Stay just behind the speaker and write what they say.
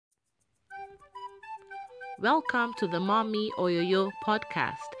Welcome to the Mommy Oyoyo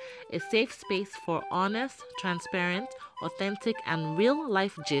podcast, a safe space for honest, transparent, authentic, and real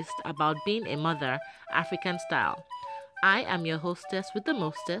life gist about being a mother, African style. I am your hostess with the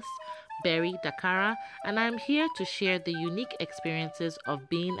mostest, Berry Dakara, and I'm here to share the unique experiences of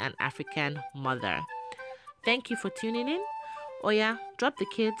being an African mother. Thank you for tuning in. Oya, drop the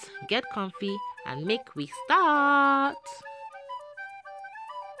kids, get comfy, and make we start.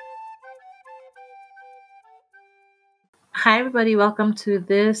 Hi, everybody. Welcome to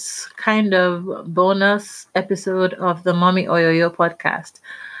this kind of bonus episode of the Mommy Oyoyo podcast.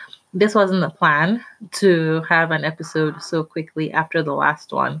 This wasn't the plan to have an episode so quickly after the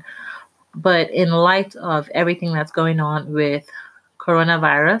last one, but in light of everything that's going on with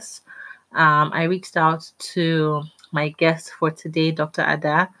coronavirus, I reached out to my guest for today, Dr.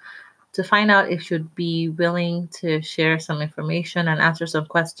 Ada, to find out if she'd be willing to share some information and answer some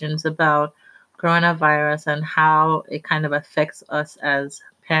questions about coronavirus and how it kind of affects us as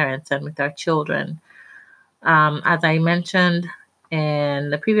parents and with our children. As I mentioned in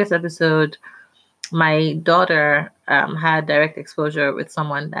the previous episode, my daughter had direct exposure with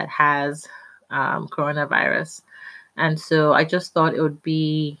someone that has coronavirus. And so I just thought it would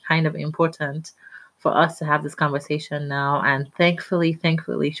be kind of important for us to have this conversation now. And thankfully,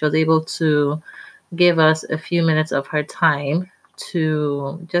 she was able to give us a few minutes of her time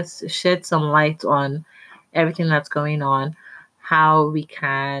to just shed some light on everything that's going on, how we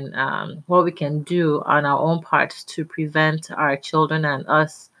can, what we can do on our own part to prevent our children and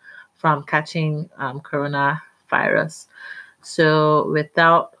us from catching coronavirus. So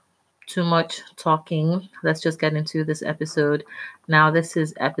without too much talking, let's just get into this episode. Now, this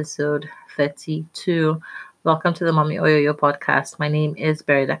is episode 32. Welcome to the Mommy Oyoyo podcast. My name is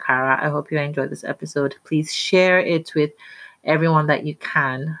Berry Dakara. I hope you enjoyed this episode. Please share it with everyone that you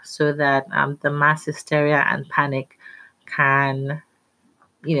can so that the mass hysteria and panic can,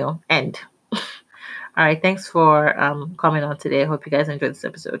 end. All right. Thanks for coming on today. I hope you guys enjoyed this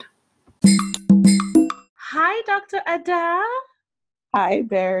episode. Hi, Dr. Ada. Hi,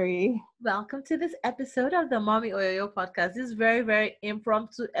 Barry. Welcome to this episode of the Mommy Oyoyo podcast. This is very, very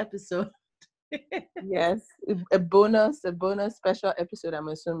impromptu episode. Yes, a bonus special episode, I'm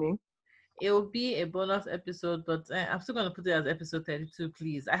assuming. It will be a bonus episode, but I'm still going to put it as episode 32,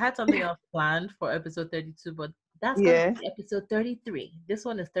 please. I had something else planned for episode 32, but that's going to be episode 33. This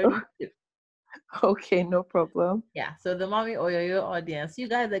one is 32. Okay, no problem. Yeah, so the Mommy Oyoyo audience, you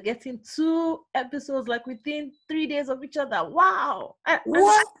guys are getting 2 episodes like within 3 days of each other. Wow!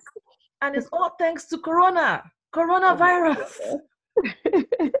 What? And it's all thanks to coronavirus.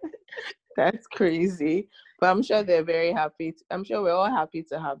 That's crazy. But I'm sure they're very happy. I'm sure we're all happy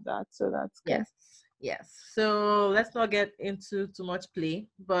to have that. So that's good. Yes. So let's not get into too much play,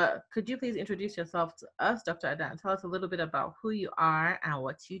 but could you please introduce yourself to us, Dr. Ada, and tell us a little bit about who you are and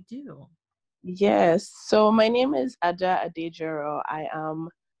what you do? Yes. So my name is Ada Adejero. I am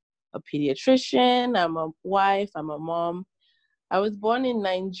a pediatrician. I'm a wife. I'm a mom. I was born in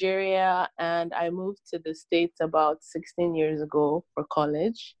Nigeria and I moved to the States about 16 years ago for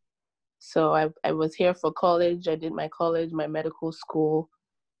college. So I was here for college. I did my college, my medical school,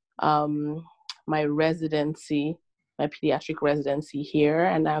 my residency, my pediatric residency here.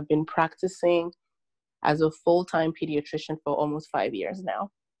 And I've been practicing as a full-time pediatrician for almost 5 years now.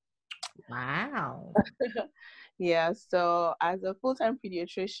 Wow. Yeah, so as a full-time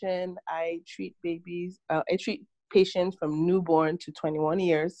pediatrician, I treat patients from newborn to 21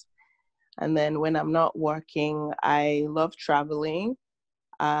 years. And then when I'm not working, I love traveling,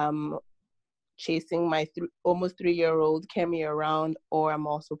 chasing my almost 3-year-old Kemi around, or I'm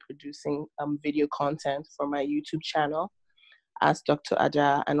also producing video content for my YouTube channel as Dr.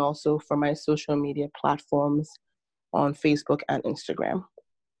 Ada, and also for my social media platforms on Facebook and Instagram.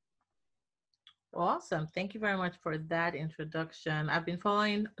 Awesome. Thank you very much for that introduction. I've been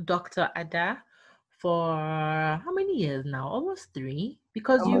following Dr. Ada for how many years now? Almost 3.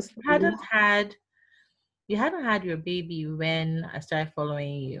 Because you hadn't had your baby when I started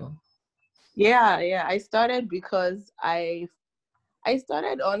following you. Yeah. I started because I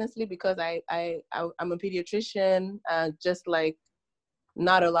started honestly because I'm a pediatrician, just like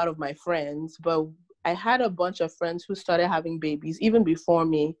not a lot of my friends, but I had a bunch of friends who started having babies even before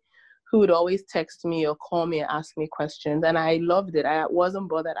me, who would always text me or call me and ask me questions. And I loved it. I wasn't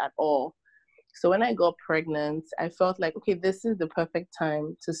bothered at all. So when I got pregnant, I felt like, okay, this is the perfect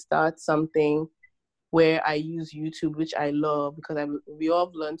time to start something where I use YouTube, which I love because we all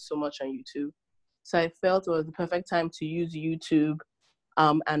have learned so much on YouTube. So I felt it was the perfect time to use YouTube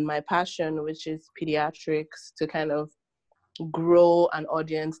and my passion, which is pediatrics, to kind of grow an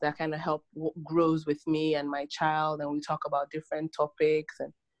audience that kind of grows with me and my child, and we talk about different topics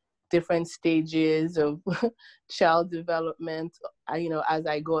and different stages of child development, as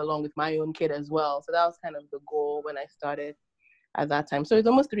I go along with my own kid as well. So that was kind of the goal when I started at that time. So it's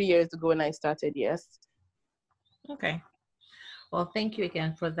almost 3 years ago when I started, yes. Okay. Well, thank you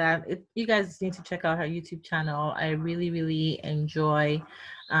again for that. You guys need to check out her YouTube channel. I really, really enjoy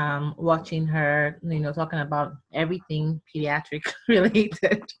watching her, talking about everything pediatric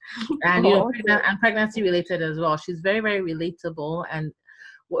related and, and pregnancy related as well. She's very, very relatable, and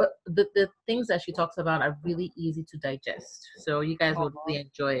the things that she talks about are really easy to digest. So you guys will really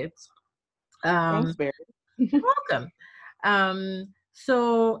enjoy it. Thanks, Barry. Welcome.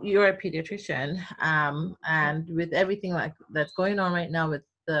 So you're a pediatrician, and with everything like that's going on right now with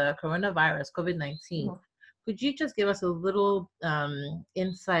the coronavirus, COVID-19, could you just give us a little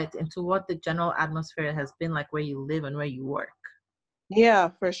insight into what the general atmosphere has been like where you live and where you work? Yeah,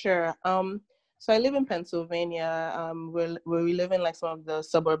 for sure. So I live in Pennsylvania, where we live in like some of the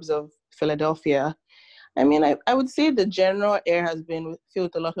suburbs of Philadelphia. I mean, I would say the general air has been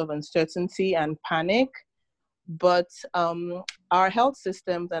filled with a lot of uncertainty and panic, but our health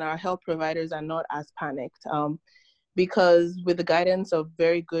systems and our health providers are not as panicked, because with the guidance of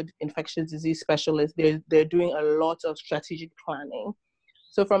very good infectious disease specialists, they're doing a lot of strategic planning.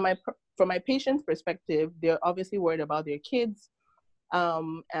 So from my patient's perspective, they're obviously worried about their kids,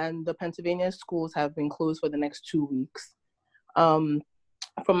 and the Pennsylvania schools have been closed for the next 2 weeks.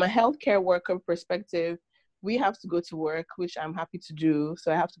 From a healthcare worker perspective, we have to go to work, which I'm happy to do.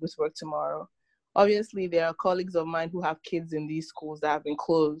 So I have to go to work tomorrow. Obviously, there are colleagues of mine who have kids in these schools that have been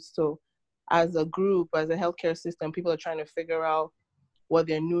closed. So as a group, as a healthcare system, people are trying to figure out what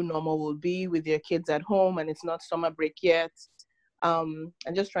their new normal will be with their kids at home, and it's not summer break yet. I'm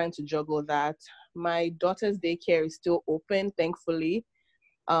just trying to juggle that. My daughter's daycare is still open, thankfully,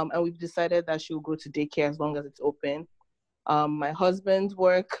 and we've decided that she'll go to daycare as long as it's open. My husband's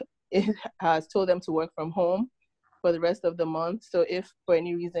work has told them to work from home for the rest of the month. So if for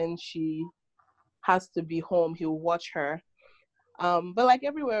any reason she has to be home, he'll watch her. But like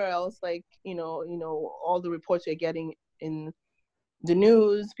everywhere else, like, all the reports you're getting in the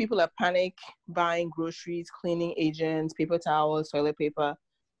news, people are panic buying groceries, cleaning agents, paper towels, toilet paper,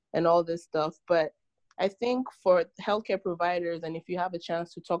 and all this stuff. But I think for healthcare providers, and if you have a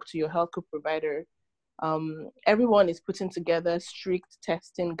chance to talk to your healthcare provider, everyone is putting together strict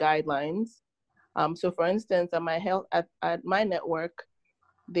testing guidelines. So for instance, at my network,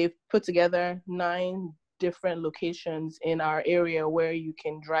 they've put together 9 different locations in our area where you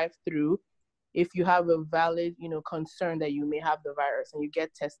can drive through if you have a valid, concern that you may have the virus, and you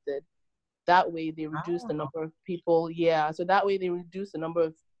get tested. That way they reduce the number of people. Yeah. So that way they reduce the number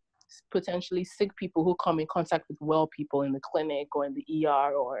of potentially sick people who come in contact with well people in the clinic or in the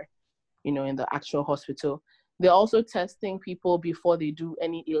ER or, in the actual hospital. They're also testing people before they do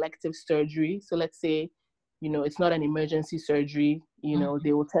any elective surgery. So let's say, it's not an emergency surgery,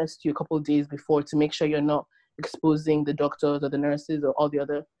 they will test you a couple of days before to make sure you're not exposing the doctors or the nurses or all the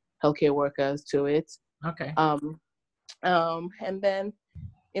other healthcare workers to it. Okay. And then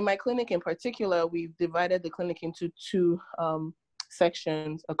in my clinic in particular, we've divided the clinic into 2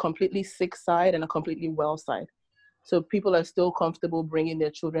 sections, a completely sick side and a completely well side. So people are still comfortable bringing their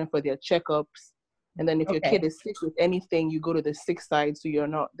children for their checkups. And then if your kid is sick with anything, you go to the sick side, so you're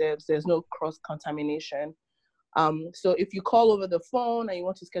not there's no cross contamination. So if you call over the phone and you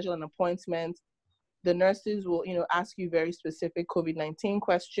want to schedule an appointment, the nurses will, ask you very specific COVID-19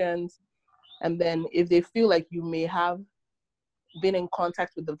 questions. And then if they feel like you may have been in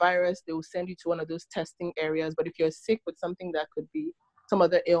contact with the virus, they will send you to one of those testing areas. But if you're sick with something that could be some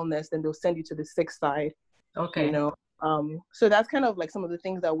other illness, then they'll send you to the sick side. Okay. So that's kind of like some of the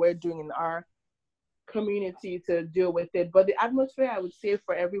things that we're doing in our community to deal with it. But the atmosphere, I would say,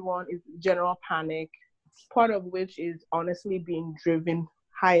 for everyone is general panic, part of which is honestly being driven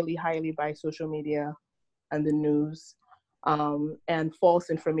highly, highly by social media and the news, and false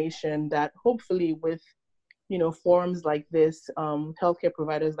information that hopefully with, forums like this, healthcare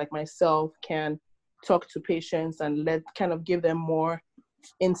providers like myself can talk to patients and give them more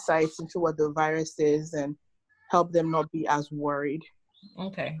insights into what the virus is and help them not be as worried.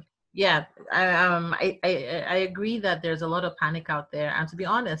 Okay. Yeah, I agree that there's a lot of panic out there. And to be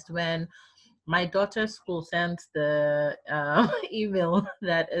honest, when my daughter's school sent the email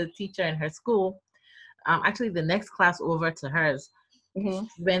that a teacher in her school, actually the next class over to hers,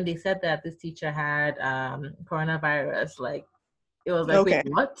 when they said that this teacher had coronavirus, like It was like, wait, Okay.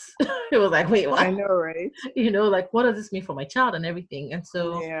 what? It was like, wait, I what? know, right? Like, what does this mean for my child and everything? And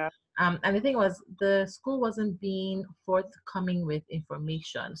so, Yeah. and the thing was, the school wasn't being forthcoming with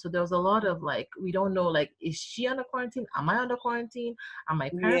information. So there was a lot of like, we don't know, like, is she under quarantine? Am I under quarantine? Are my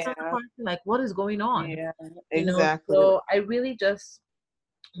parents under Yeah. quarantine? Like, what is going on? Yeah. Exactly. So I really just,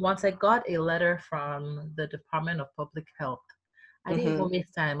 once I got a letter from the Department of Public Health, I didn't Mm-hmm. even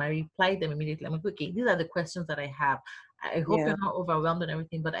waste time. I replied them immediately. I'm like, okay, these are the questions that I have. I hope Yeah. you're not overwhelmed and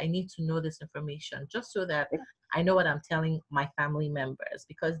everything, but I need to know this information just so that I know what I'm telling my family members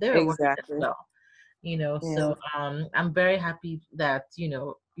because they're worried as Exactly. well. Yeah. So I'm very happy that,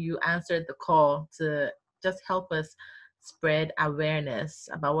 you answered the call to just help us spread awareness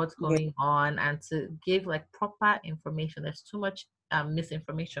about what's Yeah. going on and to give like proper information. There's too much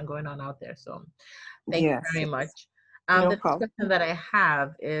misinformation going on out there. So thank you Yes. very Yes. much. No The next problem. question that I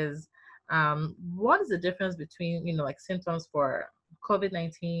have is, what is the difference between, like symptoms for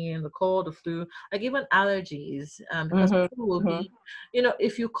COVID-19, the cold, the flu, like even allergies? Because people will Mm-hmm. Mm-hmm. be,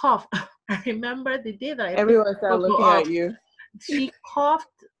 if you cough, I remember the day that I picked Everyone my started photo looking at up, you. she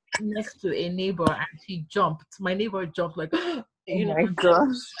coughed next to a neighbor and she jumped. My neighbor jumped like, Oh my I'm like,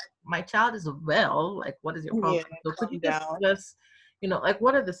 gosh. my child is well, like what is your Yeah. problem? So could Calm you just down. give us, like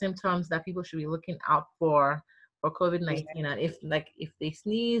what are the symptoms that people should be looking out for Yeah. COVID-19, and if they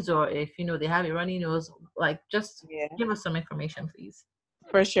sneeze or if they have a runny nose, like just Yeah. give us some information, please.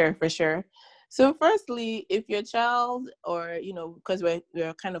 For sure. For sure. So, firstly, if your child, or because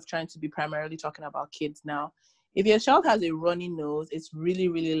we're kind of trying to be primarily talking about kids now, if your child has a runny nose, it's really,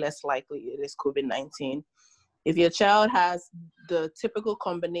 really less likely it is COVID-19. If your child has the typical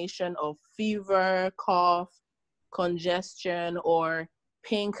combination of fever, cough, congestion, or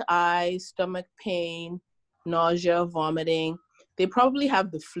pink eye, stomach pain, nausea, vomiting, they probably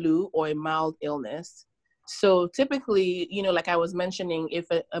have the flu or a mild illness. So typically, like I was mentioning, if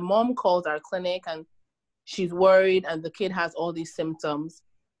a mom calls our clinic and she's worried and the kid has all these symptoms,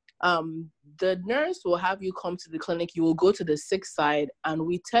 the nurse will have you come to the clinic. You will go to the sick side and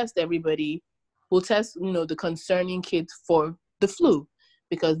we test everybody. We'll test, the concerning kids for the flu,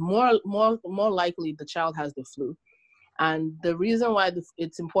 because more likely the child has the flu. And the reason why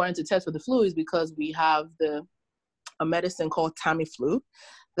it's important to test for the flu is because we have a medicine called Tamiflu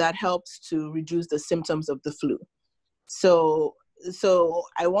that helps to reduce the symptoms of the flu. So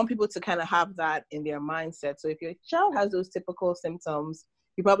I want people to kind of have that in their mindset. So if your child has those typical symptoms,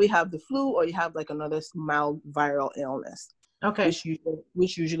 you probably have the flu or you have like another mild viral illness, Okay.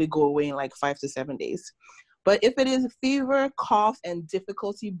 which usually go away in like 5 to 7 days. But if it is fever, cough, and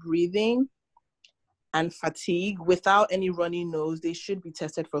difficulty breathing and fatigue without any runny nose, they should be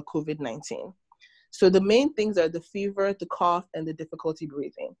tested for COVID-19. So the main things are the fever, the cough, and the difficulty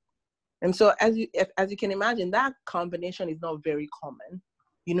breathing. And so as you can imagine, that combination is not very common,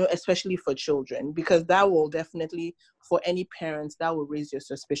 especially for children, because that will definitely, for any parents, that will raise your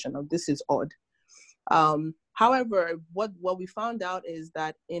suspicion of this is odd. However, what we found out is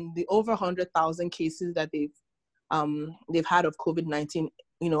that in the over 100,000 cases that they've had of COVID-19,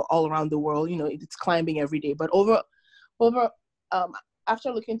 all around the world, it's climbing every day. But over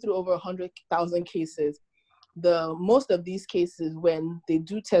after looking through over 100,000 cases, the most of these cases, when they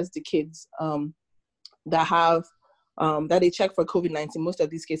do test the kids that they check for COVID-19, most of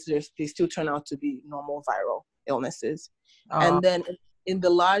these cases they still turn out to be normal viral illnesses. And then in the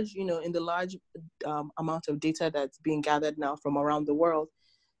large amount of data that's being gathered now from around the world,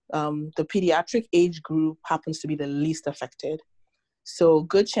 the pediatric age group happens to be the least affected. So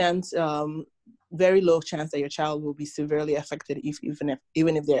good chance, very low chance that your child will be severely affected even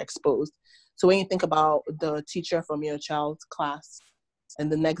if they're exposed. So when you think about the teacher from your child's class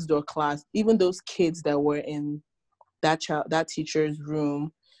and the next door class, even those kids that were in that teacher's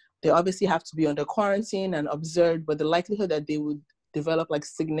room, they obviously have to be under quarantine and observed, but the likelihood that they would develop like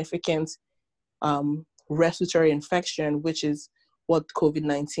significant respiratory infection, which is what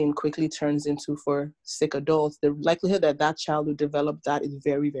COVID-19 quickly turns into for sick adults, the likelihood that that child will develop that is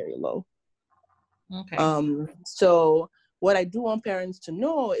very, very low. Okay. So what I do want parents to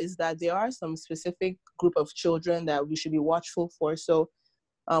know is that there are some specific group of children that we should be watchful for. So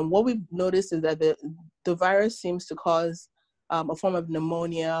what we've noticed is that the virus seems to cause a form of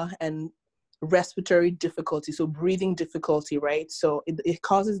pneumonia and respiratory difficulty, so breathing difficulty, right? So it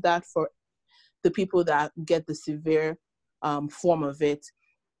causes that for the people that get the severe form of it.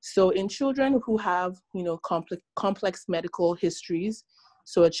 So in children who have, complex medical histories,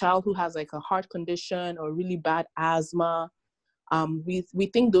 so a child who has like a heart condition or really bad asthma, we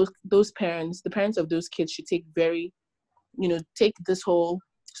think those parents, the parents of those kids, should take take this whole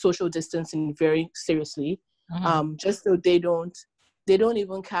social distancing very seriously, just so they don't they don't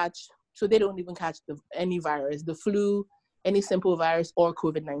even catch any virus, the flu, any simple virus, or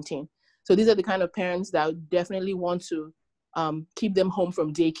COVID-19. So these are the kind of parents that definitely want to keep them home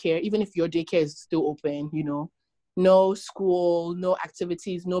from daycare, even if your daycare is still open, no school, no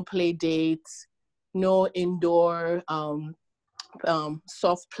activities, no play dates, no indoor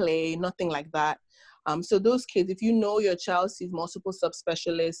soft play, nothing like that. So those kids, if you know your child sees multiple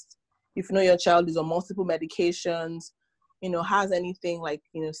subspecialists, if you know your child is on multiple medications, has anything like,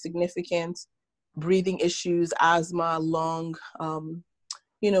 significant breathing issues, asthma, lung,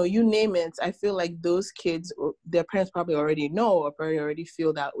 you name it, I feel like those kids, their parents probably already know or probably already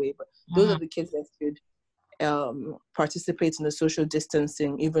feel that way, but those are the kids that should participate in the social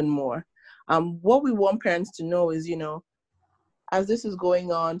distancing even more. What we want parents to know is, as this is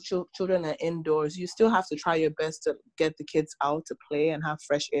going on, children are indoors, you still have to try your best to get the kids out to play and have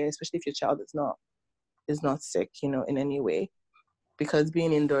fresh air, especially if your child is not sick, in any way, because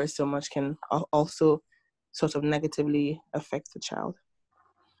being indoors so much can also sort of negatively affect the child.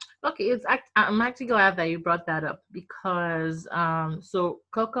 Okay, I'm actually glad that you brought that up because so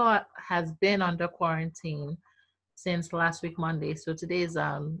Coco has been under quarantine since last week Monday. So today is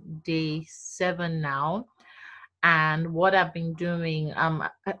day 7 now. And what I've been doing,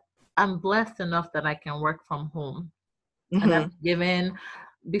 I'm blessed enough that I can work from home. Mm-hmm. And I've given,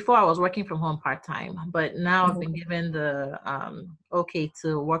 before I was working from home part-time, but now I've been given the okay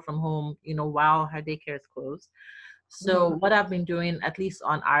to work from home, while her daycare is closed. So what I've been doing, at least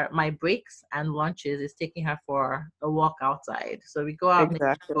on my breaks and lunches, is taking her for a walk outside. So we go out maybe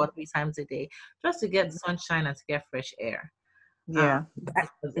 2 or 3 times a day just to get sunshine and to get fresh air. Yeah,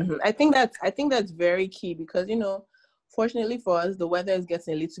 I think that's very key because fortunately for us, the weather is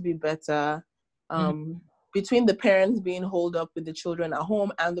getting a little bit better. Between the parents being holed up with the children at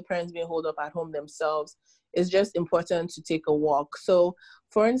home and the parents being holed up at home themselves, it's just important to take a walk. So,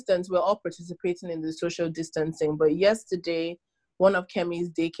 for instance, we're all participating in the social distancing, but yesterday, one of Kemi's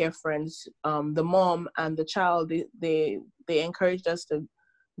daycare friends, the mom and the child, they encouraged us to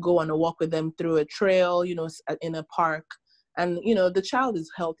go on a walk with them through a trail, in a park. And, the child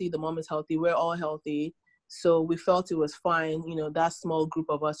is healthy, the mom is healthy, we're all healthy. So we felt it was fine, that small group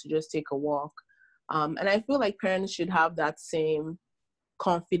of us to just take a walk. And I feel like parents should have that same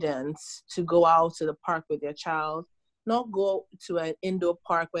confidence to go out to the park with their child, not go to an indoor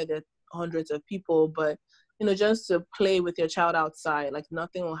park where there are hundreds of people, but, just to play with your child outside. Like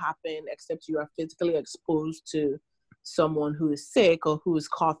nothing will happen except you are physically exposed to someone who is sick or who is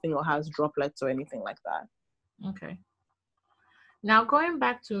coughing or has droplets or anything like that. Okay. Now, going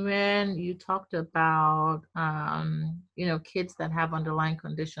back to when you talked about, kids that have underlying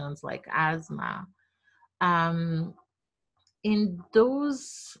conditions like asthma, in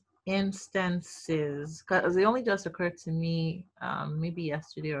those instances, because it only just occurred to me maybe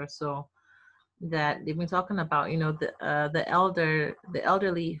yesterday or so, that they've been talking about, the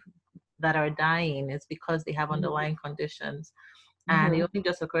elderly that are dying is because they have underlying conditions. And it only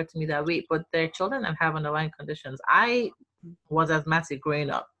just occurred to me that, wait, but their children that have underlying conditions. I was asthmatic growing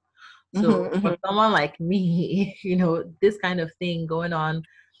up. So for someone like me, this kind of thing going on,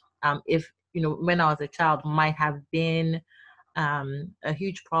 if, when I was a child, might have been a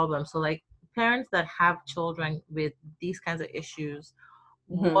huge problem. So like parents that have children with these kinds of issues,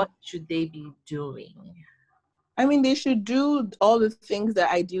 what should they be doing? I mean, they should do all the things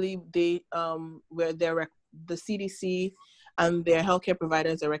that ideally they where the CDC and their healthcare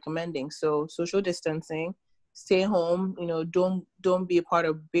providers are recommending. So social distancing, stay home, don't be a part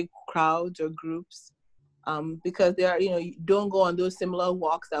of big crowds or groups, because there are, don't go on those similar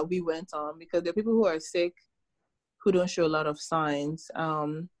walks that we went on, because there are people who are sick who don't show a lot of signs,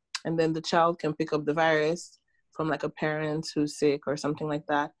 and then the child can pick up the virus from like a parent who's sick or something like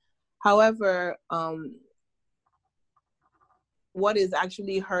that. However, what is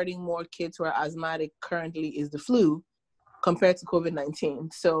actually hurting more kids who are asthmatic currently is the flu compared to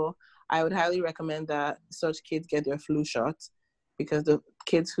COVID-19. So I would highly recommend that such kids get their flu shots, because the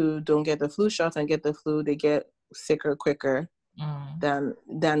kids who don't get the flu shot and get the flu, they get sicker quicker than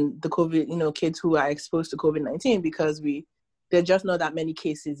the COVID, kids who are exposed to COVID-19, because there are just not that many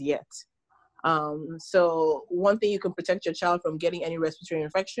cases yet. So one thing you can protect your child from getting any respiratory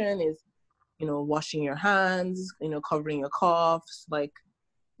infection is, washing your hands, covering your coughs, like,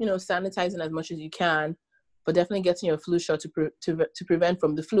 sanitizing as much as you can, but definitely getting your flu shot to prevent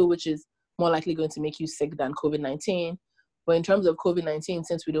from the flu, which is more likely going to make you sick than COVID-19. But in terms of COVID-19,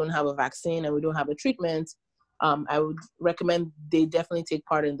 since we don't have a vaccine and we don't have a treatment, I would recommend they definitely take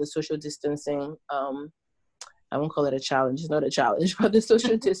part in the social distancing I won't call it a challenge. It's not a challenge, but the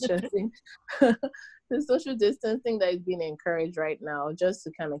social distancing, the social distancing that is being encouraged right now, just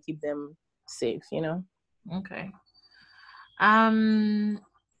to kind of keep them safe, you know? Okay. Um,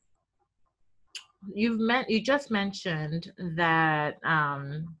 you just mentioned that,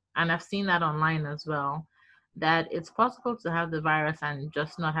 and I've seen that online as well, that it's possible to have the virus and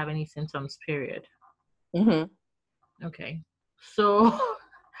just not have any symptoms, period. Mm-hmm. Okay. So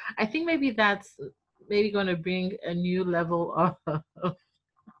I think maybe that's maybe going to bring a new level of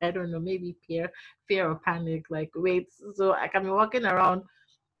I don't know, maybe fear or panic. Like, wait, so I can be walking around,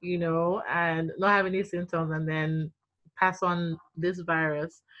 and not have any symptoms, and then pass on this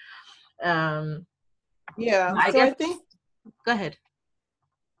virus. Um, Yeah. I So I guess. think Go ahead.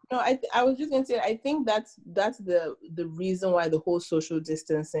 no, I was just gonna say I think that's the reason why the whole social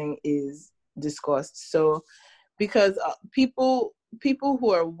distancing is discussed. So because people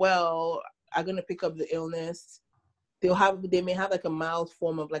who are well are gonna pick up the illness. They may have like a mild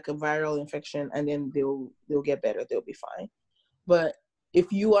form of like a viral infection, and then they'll get better. They'll be fine. But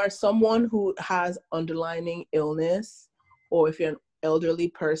if you are someone who has underlying illness, or if you're an elderly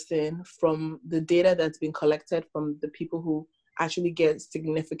person, from the data that's been collected from the people who actually get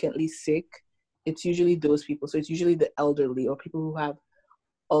significantly sick, it's usually those people. So it's usually the elderly or people who have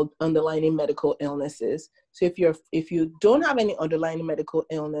underlying medical illnesses. So if you don't have any underlying medical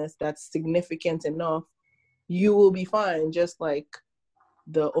illness that's significant enough, you will be fine, just like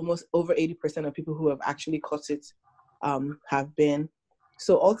the almost over 80% of people who have actually caught it have been.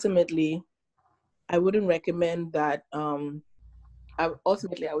 So ultimately, I wouldn't recommend that. I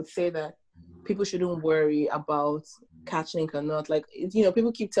would say that people shouldn't worry about catching it or not. Like,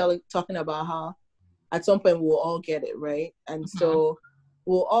 people keep talking about how at some point we'll all get it, right? And Mhm. so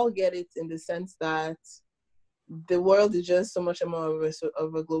we'll all get it in the sense that the world is just so much more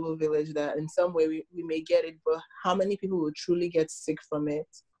of a global village that in some way we may get it, but how many people will truly get sick from it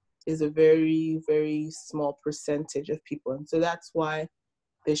is a very, very small percentage of people. And so that's why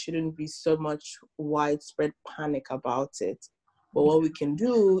there shouldn't be so much widespread panic about it. But what we can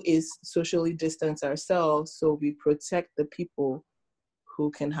do is socially distance ourselves so we protect the people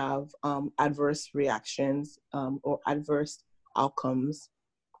who can have adverse reactions or adverse outcomes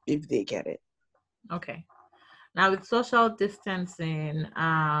if they get it. Okay. Now with social distancing,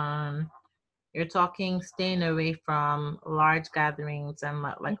 you're talking staying away from large gatherings and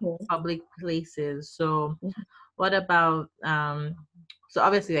like Mm-hmm. public places. So what about so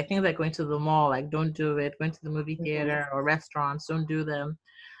obviously like things like going to the mall, like don't do it, going to the movie Mm-hmm. theater or restaurants, don't do them.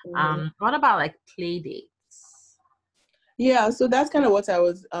 Mm-hmm. What about like play dates? Yeah, so that's kind of what I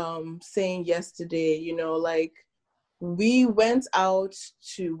was saying yesterday. Like we went out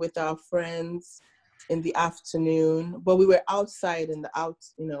to with our friends in the afternoon, but we were outside in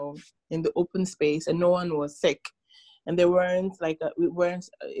the open space, and no one was sick. And there weren't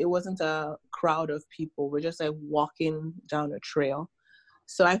it wasn't a crowd of people. We're just like walking down a trail.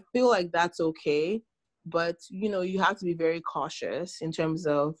 So I feel like that's okay, but you have to be very cautious in terms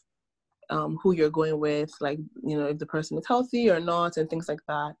of who you're going with, like, if the person is healthy or not and things like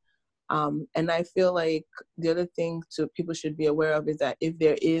that. And I feel like the other thing people should be aware of is that if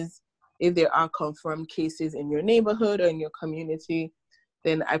there are confirmed cases in your neighborhood or in your community,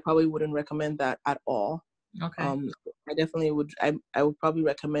 then I probably wouldn't recommend that at all. Okay. Um, I definitely would. I would probably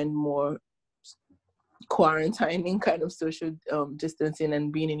recommend more quarantining, kind of social distancing,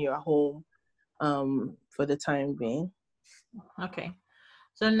 and being in your home for the time being. Okay.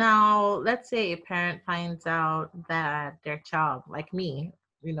 So now let's say a parent finds out that their child, like me,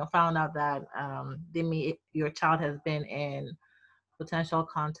 found out that your child has been in potential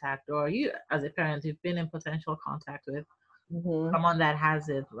contact, or you as a parent, you've been in potential contact with Mm-hmm. someone that has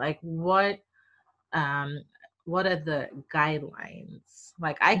it. Like um what are the guidelines?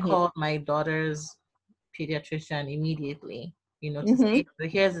 Like I Mm-hmm. called my daughter's pediatrician immediately, to Mm-hmm. say, "So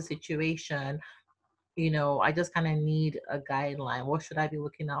here's the situation. I just kind of need a guideline. What should I be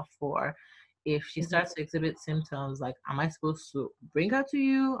looking out for? If she Mm-hmm. starts to exhibit symptoms, like, am I supposed to bring her to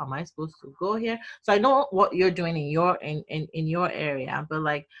you? Am I supposed to go here?" So I know what you're doing in your area, but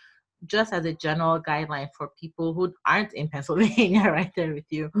like just as a general guideline for people who aren't in Pennsylvania right there with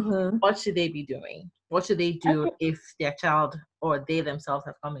you, Mm-hmm. what should they be doing? What should they do if their child or they themselves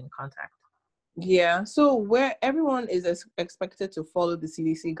have come in contact? Yeah, so where everyone is expected to follow the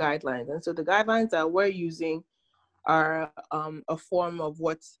CDC guidelines, and so the guidelines that we're using are a form of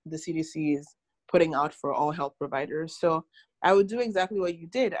what the CDC is putting out for all health providers. So I would do exactly what you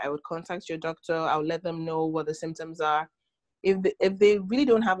did. I would contact your doctor. I would let them know what the symptoms are. If they really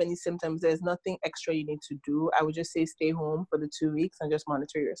don't have any symptoms, there's nothing extra you need to do. I would just say stay home for the 2 weeks and just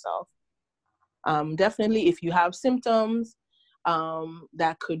monitor yourself. Definitely, if you have symptoms,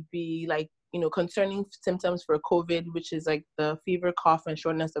 that could be like, concerning symptoms for COVID, which is like the fever, cough, and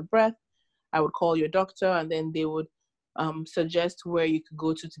shortness of breath, I would call your doctor, and then they would suggest where you could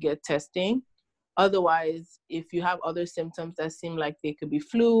go to get testing. Otherwise, if you have other symptoms that seem like they could be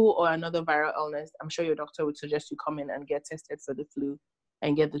flu or another viral illness, I'm sure your doctor would suggest you come in and get tested for the flu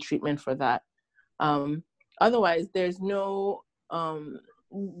and get the treatment for that. Otherwise, there's no,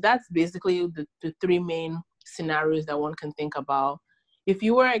 that's basically the three main scenarios that one can think about. If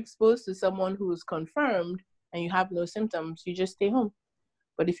you were exposed to someone who's confirmed and you have no symptoms, you just stay home.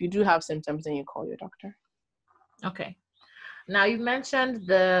 But if you do have symptoms, then you call your doctor. Okay. Now, you mentioned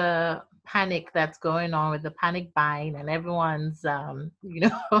the panic that's going on with the panic buying, and everyone's,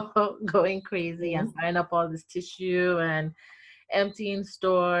 going crazy and buying up all this tissue and emptying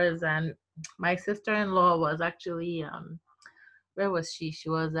stores. And my sister-in-law was actually, where was she? She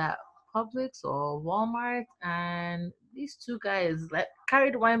was at Publix or Walmart, and these two guys like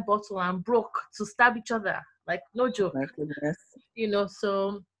carried wine bottle and broke to stab each other. Like, no joke. Oh my goodness.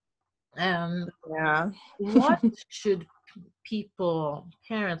 So Yeah. what should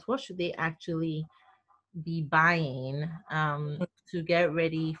parents, what should they actually be buying to get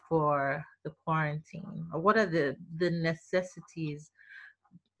ready for the quarantine? Or what are the necessities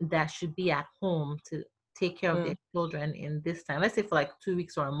that should be at home to take care of their children in this time? Let's say for like 2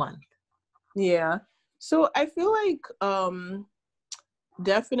 weeks or a month. Yeah. So I feel like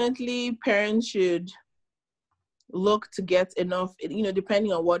definitely parents should look to get enough,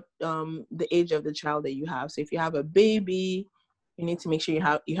 depending on what the age of the child that you have. So if you have a baby, you need to make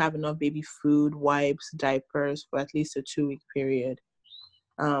sure you have enough baby food, wipes, diapers for at least a 2-week period.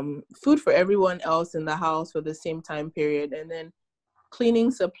 Food for everyone else in the house for the same time period, and then cleaning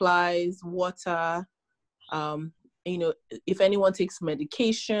supplies, water. If anyone takes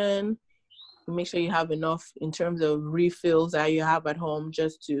medication, make sure you have enough in terms of refills that you have at home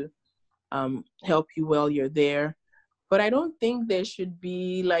just to help you while you're there. But I don't think there should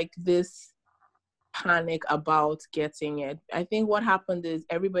be like this panic about getting it. I think what happened is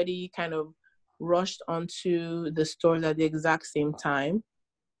everybody kind of rushed onto the stores at the exact same time,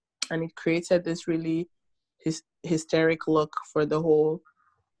 and it created this really hysteric look for the whole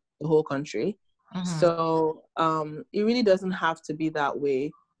country. So it really doesn't have to be that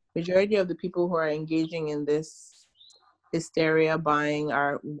way. Majority of the people who are engaging in this hysteria buying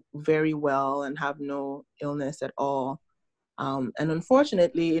are very well and have no illness at all. And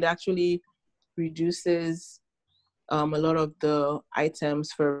unfortunately, it actually reduces a lot of the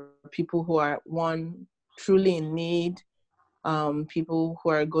items for people who are, one, truly in need, people who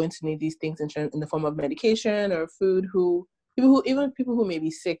are going to need these things in the form of medication or food, people who may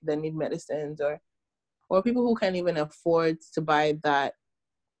be sick that need medicines, or people who can't even afford to buy that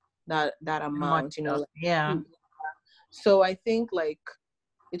amount, Yeah. So I think like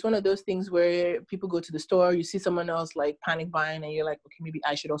it's one of those things where people go to the store, you see someone else like panic buying, and you're like, okay, maybe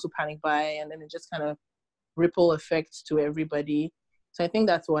I should also panic buy, and then it just kind of ripple effects to everybody. So I think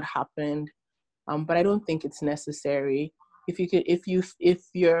that's what happened. But I don't think it's necessary. If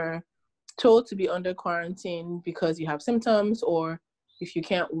you're told to be under quarantine because you have symptoms, or if you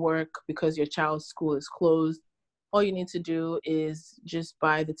can't work because your child's school is closed, all you need to do is just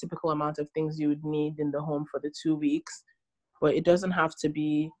buy the typical amount of things you would need in the home for the 2 weeks. But it doesn't have to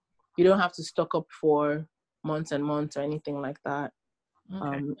be, you don't have to stock up for months and months or anything like that,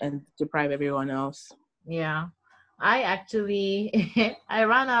 and deprive everyone else. Yeah. I actually, I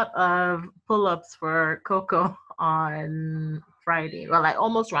ran out of pull-ups for Coco on Friday. Well, I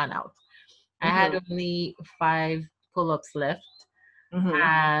almost ran out. I had only 5 pull-ups left,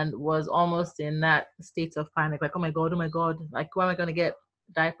 and was almost in that state of panic. Like, oh my God, like, where am I going to get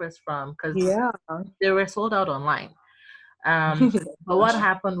diapers from? Because they were sold out online. But what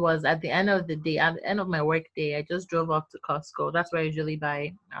happened was, at the end of the day, at the end of my work day, I just drove up to Costco. That's where I usually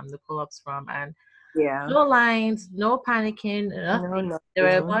buy the pull-ups from. And no lines, no panicking, nothing. No. There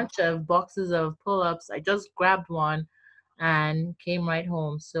were a bunch of boxes of pull-ups. I just grabbed one and came right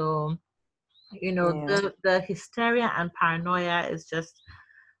home. So, the hysteria and paranoia is just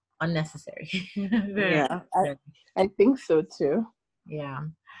unnecessary. I think so too. Yeah.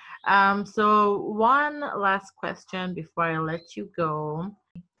 So one last question before I let you go.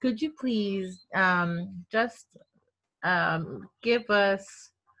 Could you please just give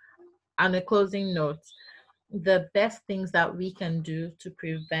us, on a closing note, the best things that we can do to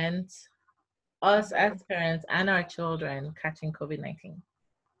prevent us as parents and our children catching COVID-19?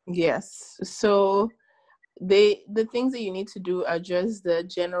 Yes. So the things that you need to do are just the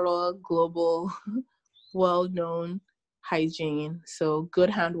general global well-known hygiene. So good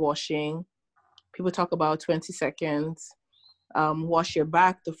hand washing, People talk about 20 seconds. Wash your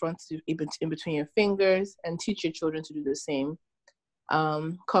back, the front in between your fingers, and teach your children to do the same.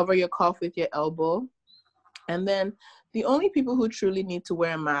 Cover your cough with your elbow. And then the only people who truly need to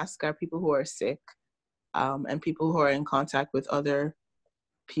wear a mask are people who are sick, and people who are in contact with other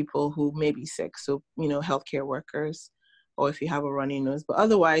people who may be sick. So, healthcare workers, or if you have a runny nose. But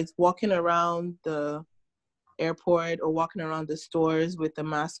otherwise, walking around the airport or walking around the stores with the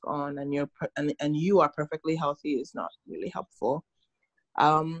mask on and you are perfectly healthy is not really helpful.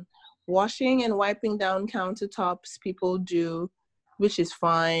 Washing and wiping down countertops, people do, which is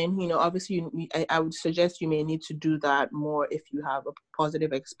fine. Obviously, I would suggest you may need to do that more if you have a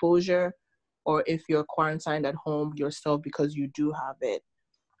positive exposure or if you're quarantined at home yourself because you do have it.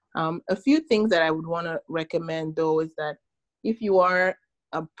 A few things that I would want to recommend, though, is that if you are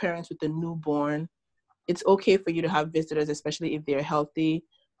a parent with a newborn, it's okay for you to have visitors, especially if they're healthy,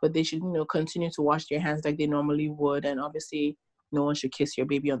 but they should, continue to wash their hands like they normally would. And obviously, no one should kiss your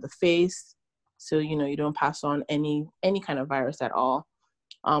baby on the face. So, you don't pass on any kind of virus at all.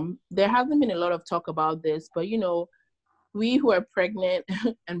 There hasn't been a lot of talk about this, but, we who are pregnant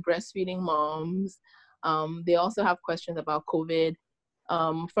and breastfeeding moms, they also have questions about COVID.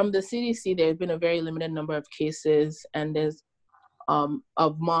 From the CDC, there's been a very limited number of cases, and there's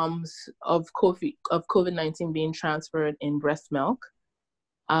of moms of COVID-19 being transferred in breast milk.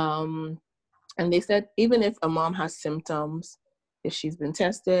 And they said even if a mom has symptoms, if she's been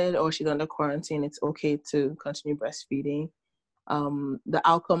tested or she's under quarantine, it's okay to continue breastfeeding. The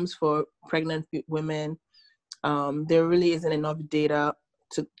outcomes for pregnant women, there really isn't enough data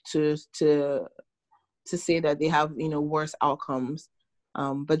to say that they have worse outcomes.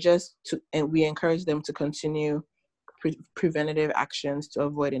 But and we encourage them to continue preventative actions to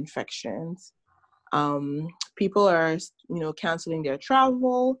avoid infections. People are, canceling their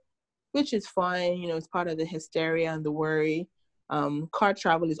travel, which is fine. It's part of the hysteria and the worry. Car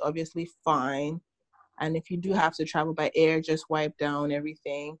travel is obviously fine. And if you do have to travel by air, just wipe down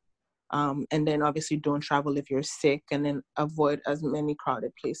everything. And then obviously don't travel if you're sick, and then avoid as many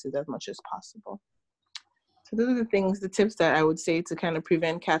crowded places as much as possible. So those are the tips that I would say to kind of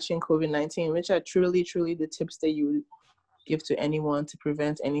prevent catching COVID-19, which are truly, truly the tips that you would give to anyone to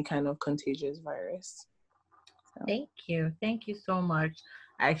prevent any kind of contagious virus. So. Thank you so much.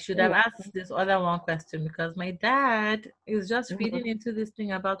 I should have asked this other one question because my dad is just feeding into this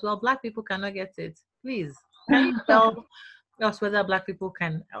thing about, well, Black people cannot get it. Please, can you tell us whether Black people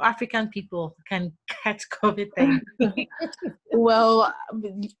African people can catch COVID-19? Well,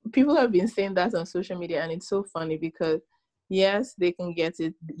 people have been saying that on social media, and it's so funny because yes, they can get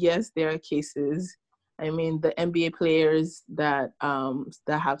it. Yes, there are cases. I mean, the NBA players that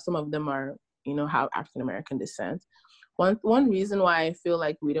have, some of them are, have African American descent. One reason why I feel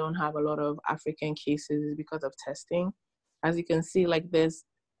like we don't have a lot of African cases is because of testing. As you can see, like this,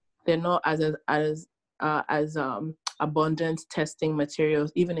 they're not as abundant testing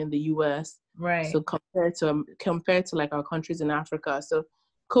materials, even in the US. Right. So compared to like our countries in Africa, so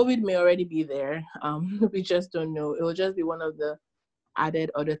COVID may already be there. We just don't know. It will just be one of the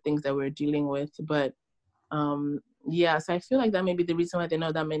added other things that we're dealing with. But so I feel like that may be the reason why there are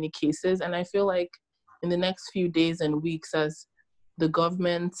not that many cases. And I feel like in the next few days and weeks, as the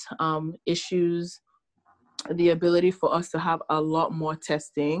government issues the ability for us to have a lot more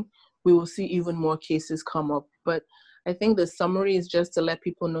testing, we will see even more cases come up. But I think the summary is just to let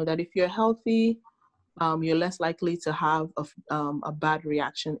people know that if you're healthy, you're less likely to have a bad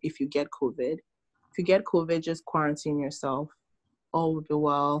reaction if you get COVID. If you get COVID, just quarantine yourself. All will be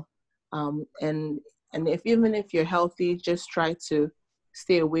well. And even if you're healthy, just try to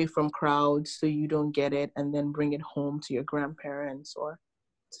stay away from crowds so you don't get it and then bring it home to your grandparents or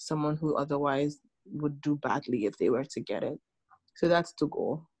to someone who otherwise would do badly if they were to get it. So that's the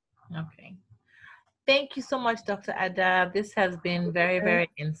goal. Okay. Thank you so much, Dr. Ada. This has been very, very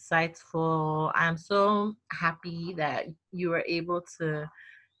insightful. I'm so happy that you were able to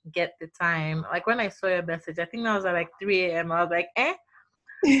get the time. Like when I saw your message, I think that was at like 3 a.m. I was like, I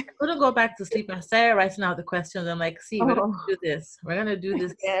couldn't go back to sleep. I started writing out the questions. I'm like, we're going to do this. We're going to do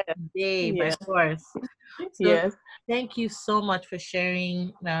this today by force. So thank you so much for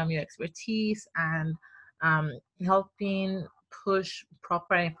sharing your expertise and helping push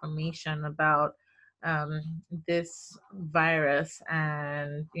proper information about this virus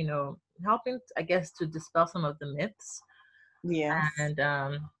and, helping, I guess, to dispel some of the myths. And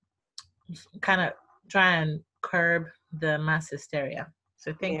kind of try and curb the mass hysteria.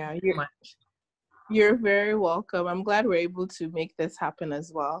 So thank you so much. You're very welcome. I'm glad we're able to make this happen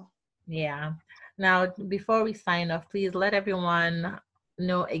as well. Yeah. Now, before we sign off, please let everyone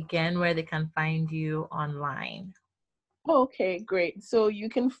know again where they can find you online. Okay, great. So you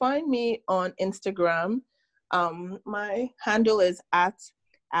can find me on Instagram. My handle is at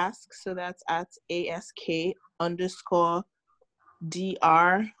ask, so that's at ASK_DR_ADA.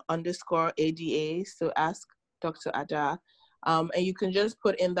 So ask Dr. Ada. And you can just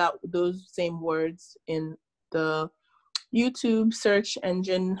put in those same words in the YouTube search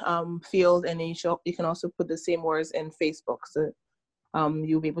engine field, and then you can also put the same words in Facebook. So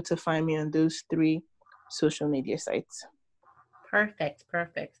you'll be able to find me on those 3 social media sites. Perfect.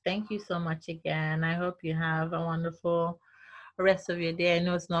 Thank you so much again. I hope you have a wonderful rest of your day. I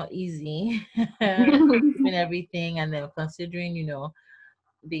know it's not easy doing everything, and then considering,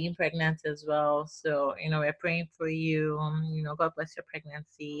 being pregnant as well. So, we're praying for you. God bless your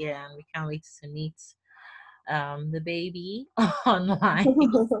pregnancy, and we can't wait to meet the baby online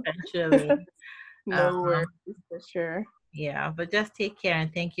eventually. No worries, for sure. Yeah, but just take care,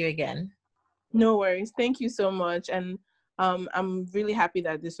 and thank you again. No worries. Thank you so much. And I'm really happy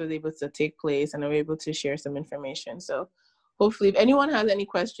that this was able to take place and I'm able to share some information. So hopefully if anyone has any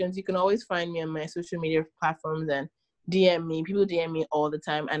questions, you can always find me on my social media platforms and DM me. People DM me all the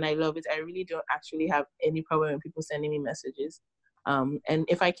time and I love it. I really don't actually have any problem with people sending me messages. And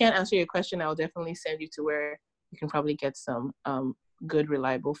if I can't answer your question, I'll definitely send you to where you can probably get some good,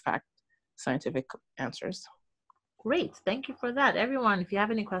 reliable, scientific answers. Great. Thank you for that. Everyone, if you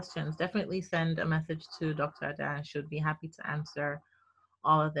have any questions, definitely send a message to Dr. Ada. She'll be happy to answer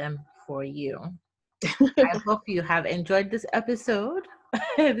all of them for you. I hope you have enjoyed this episode,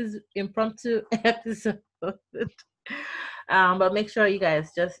 this impromptu episode. But make sure you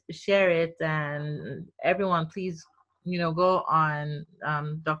guys just share it, and everyone, please, go on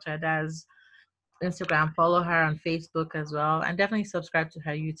Dr. Ada's Instagram, follow her on Facebook as well, and definitely subscribe to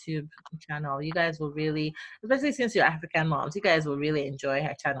her YouTube channel. You guys will really, especially since you're African moms, you guys will really enjoy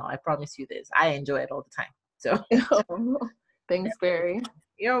her channel. I promise you this. I enjoy it all the time. So thanks, Barry.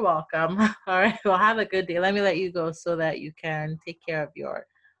 You're welcome. All right. Well, have a good day. Let me let you go so that you can take care of your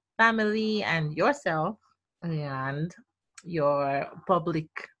family and yourself and your public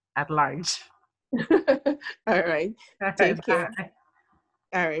at large. All right. Take care. Bye.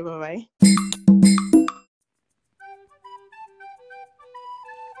 All right. Bye-bye.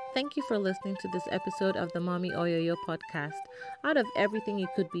 Thank you for listening to this episode of the Mommy Oyoyo podcast. Out of everything you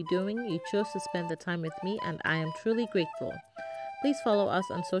could be doing, you chose to spend the time with me, and I am truly grateful. Please follow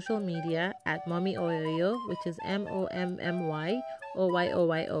us on social media at Mommy Oyoyo, which is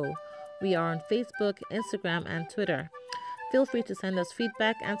MOMMYOYOYO. We are on Facebook, Instagram, and Twitter. Feel free to send us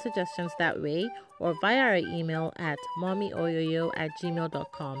feedback and suggestions that way or via our email at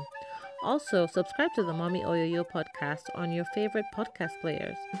mommyoyoyo@gmail.com. Also, subscribe to the Mommy Oyoyo podcast on your favorite podcast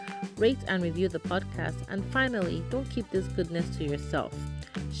players. Rate and review the podcast. And finally, don't keep this goodness to yourself.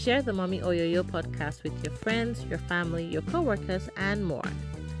 Share the Mommy Oyoyo podcast with your friends, your family, your coworkers, and more.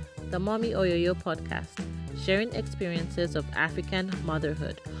 The Mommy Oyoyo podcast, sharing experiences of African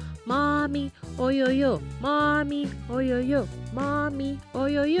motherhood. Mommy Oyoyo, Mommy Oyoyo, Mommy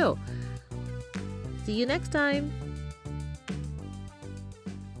Oyoyo. See you next time.